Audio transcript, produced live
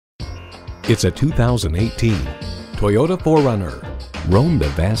It's a 2018 Toyota 4Runner. Roam the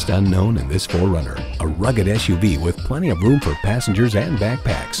vast unknown in this 4Runner, a rugged SUV with plenty of room for passengers and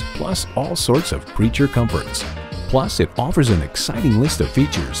backpacks, plus all sorts of creature comforts. Plus, it offers an exciting list of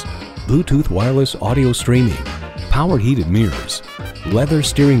features: Bluetooth wireless audio streaming, power heated mirrors, leather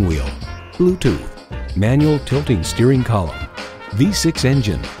steering wheel, Bluetooth, manual tilting steering column, V6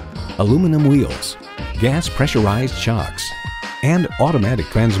 engine, aluminum wheels, gas pressurized shocks, and automatic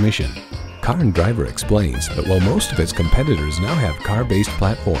transmission. Car and Driver explains that while most of its competitors now have car-based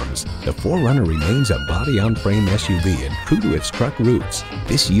platforms, the 4Runner remains a body-on-frame SUV and true to its truck roots.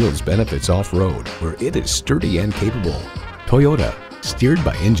 This yields benefits off-road, where it is sturdy and capable. Toyota, steered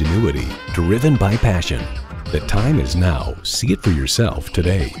by ingenuity, driven by passion. The time is now. See it for yourself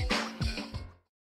today.